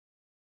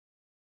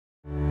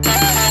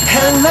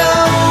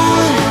Hello,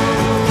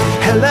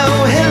 hello,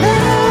 hello.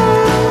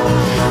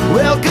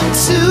 Welcome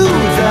to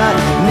the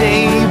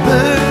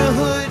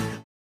neighborhood.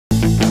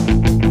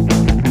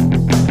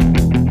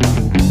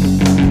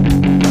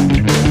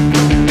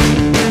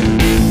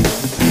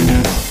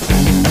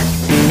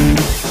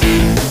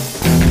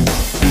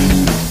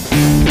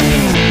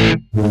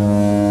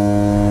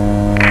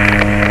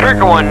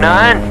 Breaker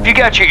 19, if you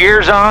got your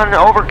ears on,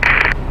 over.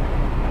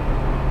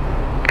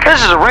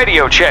 This is a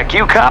radio check,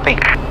 you copy?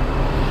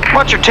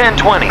 What's your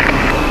 1020?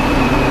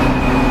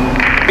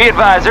 Be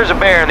advised, there's a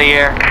bear in the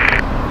air.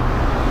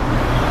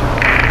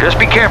 Just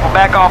be careful,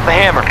 back off the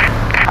hammer.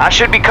 I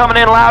should be coming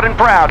in loud and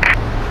proud.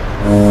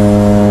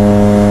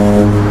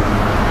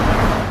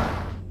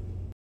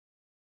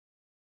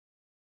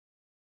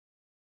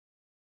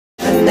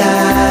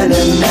 Na, na,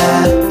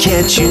 na.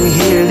 Can't you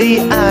hear the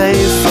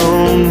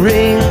iPhone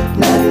ring?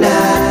 Na,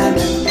 na,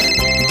 na.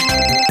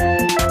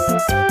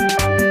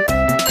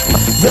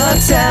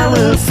 The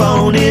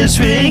telephone is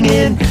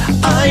ringing.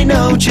 I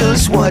know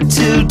just what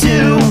to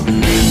do.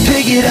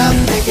 Pick it up,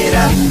 pick it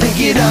up, pick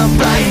it up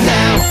right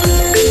now.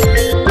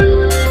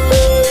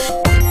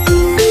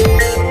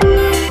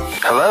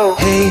 Hello?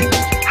 Hey,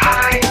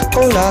 hi,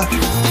 hola.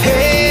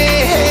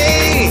 Hey,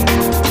 hey,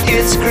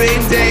 it's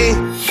Green Day.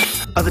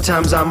 Other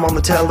times I'm on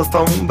the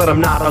telephone, but I'm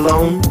not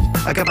alone.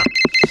 I got my...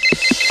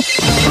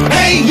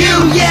 Hey,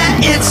 you, yeah,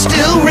 it's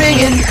still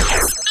ringing.